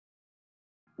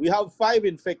We have 5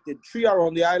 infected. 3 are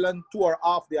on the island, 2 are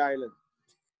off the island.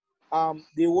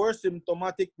 They were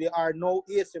symptomatic. They are now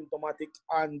asymptomatic.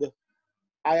 And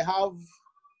I have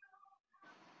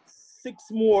 6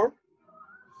 more,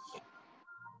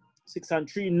 6 and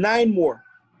 3, 9 more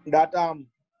that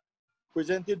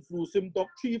presented flu symptoms.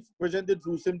 3 presented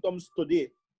flu symptoms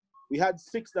today. We had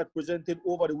 6 that presented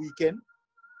over the weekend,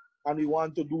 and we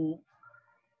want to do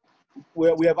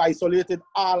where we have isolated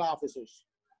all officers.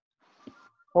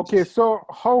 Okay, so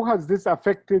how has this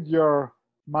affected your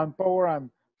manpower and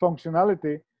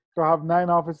functionality to have 9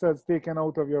 officers taken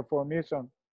out of your formation?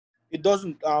 It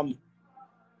doesn't.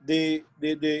 The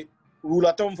rule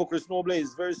of thumb for Chris Noble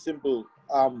is very simple.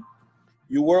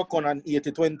 You work on an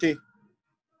 80-20,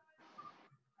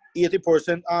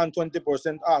 80% on,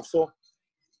 20% off. So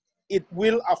it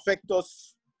will affect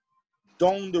us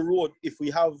down the road if we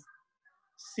have,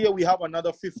 say we have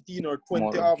another 15 or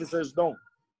 20 officers down.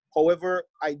 However,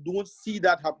 I don't see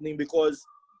that happening because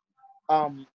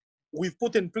we've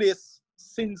put in place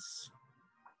since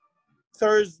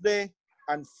Thursday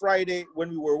and Friday when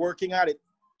we were working at it,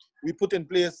 we put in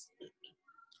place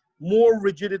more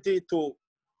rigidity to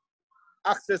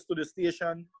access to the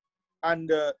station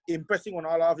and impressing on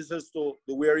all officers to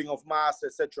the wearing of masks,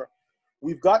 etc.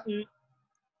 We've gotten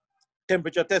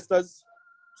temperature testers,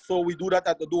 so we do that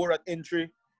at the door at entry.